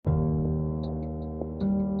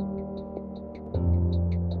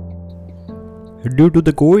Due to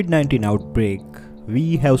the COVID-19 outbreak,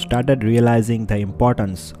 we have started realizing the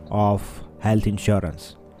importance of health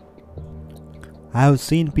insurance. I have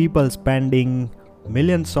seen people spending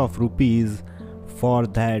millions of rupees for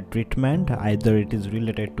their treatment, either it is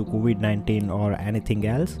related to COVID-19 or anything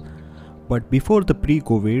else. But before the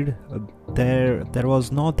pre-COVID, there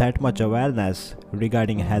was not that much awareness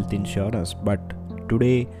regarding health insurance. But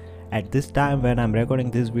today, at this time when I'm recording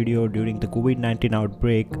this video during the COVID-19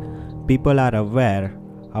 outbreak, people are aware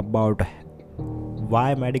about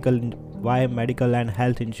why medical and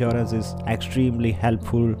health insurance is extremely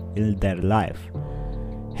helpful in their life.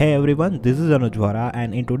 Hey everyone, this is Anujwara,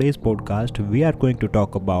 and in today's podcast we are going to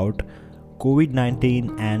talk about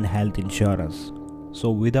COVID-19 and health insurance.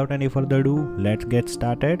 So without any further ado, let's get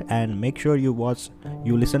started, and make sure you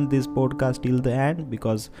listen this podcast till the end,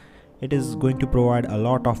 because it is going to provide a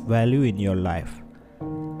lot of value in your life.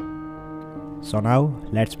 So now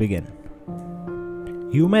let's begin.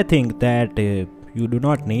 You may think that you do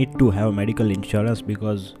not need to have medical insurance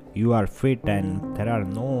because you are fit and there are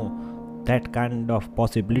no that kind of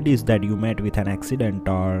possibilities that you met with an accident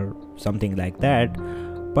or something like that.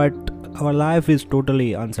 But our life is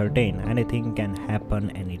totally uncertain. Anything can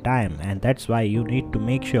happen anytime, and that's why you need to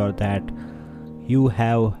make sure that you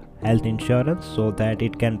have health insurance so that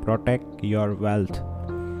it can protect your wealth.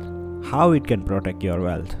 How it can protect your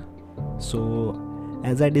wealth? So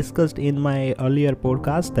as I discussed in my earlier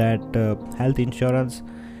podcast, that health insurance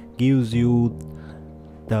gives you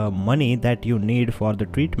the money that you need for the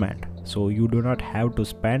treatment, so you do not have to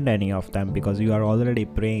spend any of them because you are already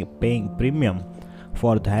paying premium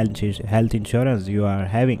for the health insurance you are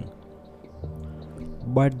having.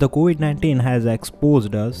 But the COVID-19 has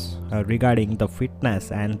exposed us regarding the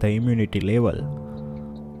fitness and the immunity level.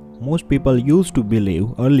 Most people used to believe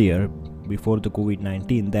earlier, before the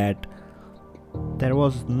COVID-19, that there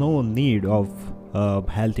was no need of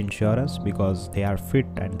health insurance because they are fit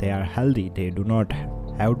and they are healthy. They do not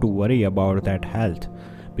have to worry about that health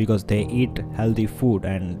because they eat healthy food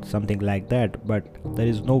and something like that. But there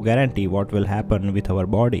is no guarantee what will happen with our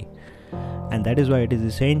body, and that is why it is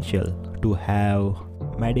essential to have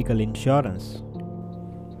medical insurance.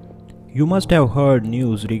 You must have heard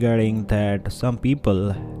news regarding that some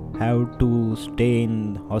people have to stay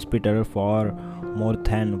in hospital for more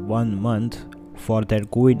than 1 month for their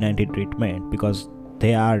COVID-19 treatment because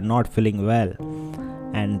they are not feeling well.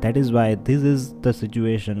 And that is why this is the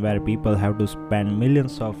situation where people have to spend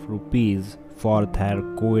millions of rupees for their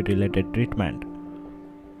COVID related treatment.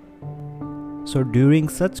 So during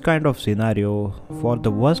such kind of scenario, for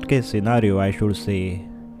the worst case scenario I should say,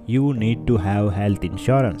 you need to have health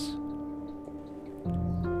insurance.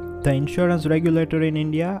 The insurance regulator in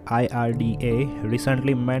India, IRDA,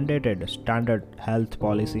 recently mandated standard health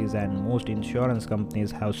policies, and most insurance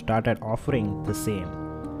companies have started offering the same.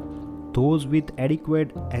 Those with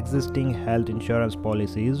adequate existing health insurance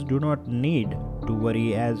policies do not need to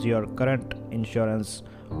worry, as your current insurance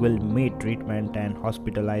will meet treatment and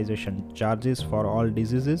hospitalization charges for all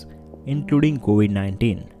diseases, including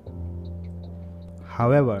COVID-19.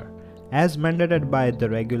 However, as mandated by the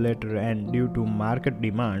regulator and due to market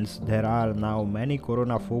demands, there are now many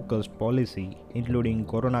corona-focused policies, including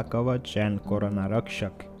Corona Kavach and Corona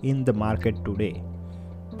Rakshak, in the market today.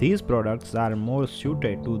 These products are more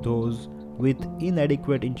suited to those with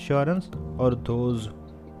inadequate insurance or those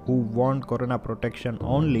who want corona protection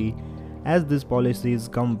only, as these policies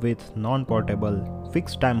come with non-portable,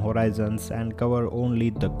 fixed time horizons and cover only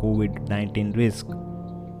the COVID-19 risk.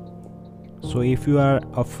 So if you are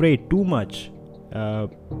afraid too much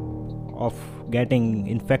of getting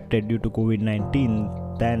infected due to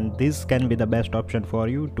COVID-19, then this can be the best option for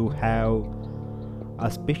you to have a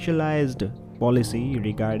specialized policy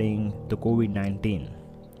regarding the COVID-19.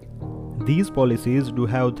 These policies do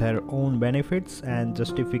have their own benefits and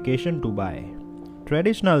justification to buy.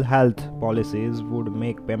 Traditional health policies would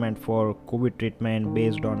make payment for COVID treatment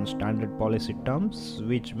based on standard policy terms,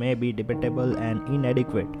 which may be debatable and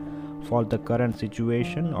inadequate for the current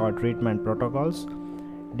situation or treatment protocols,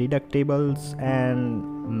 deductibles, and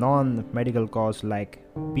non-medical costs like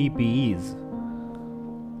PPEs.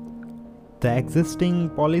 The existing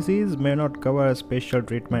policies may not cover special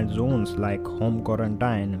treatment zones like home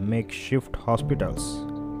quarantine, makeshift hospitals.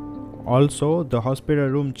 Also, the hospital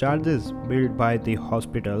room charges billed by the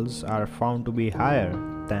hospitals are found to be higher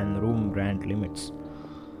than room rent limits.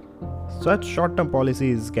 Such short-term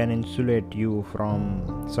policies can insulate you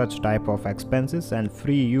from such type of expenses and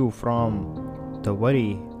free you from the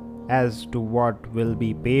worry as to what will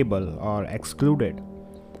be payable or excluded.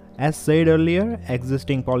 As said earlier,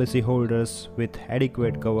 existing policyholders with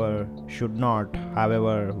adequate cover should not,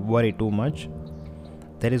 however, worry too much.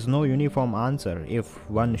 There is no uniform answer if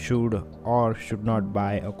one should or should not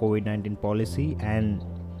buy a COVID-19 policy, and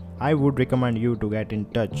I would recommend you to get in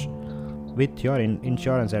touch with your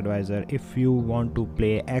insurance advisor if you want to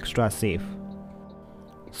play extra safe.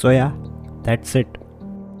 So yeah, that's it.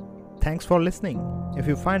 Thanks for listening. If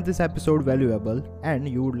you find this episode valuable and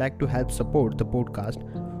you would like to help support the podcast,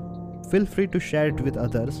 feel free to share it with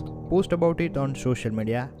others, post about it on social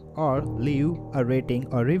media, or leave a rating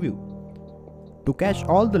or review. To catch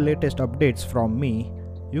all the latest updates from me,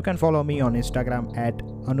 you can follow me on Instagram at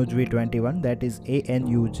AnujV21, that is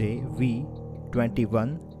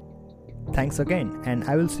ANUJV21. Thanks again, and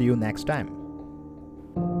I will see you next time.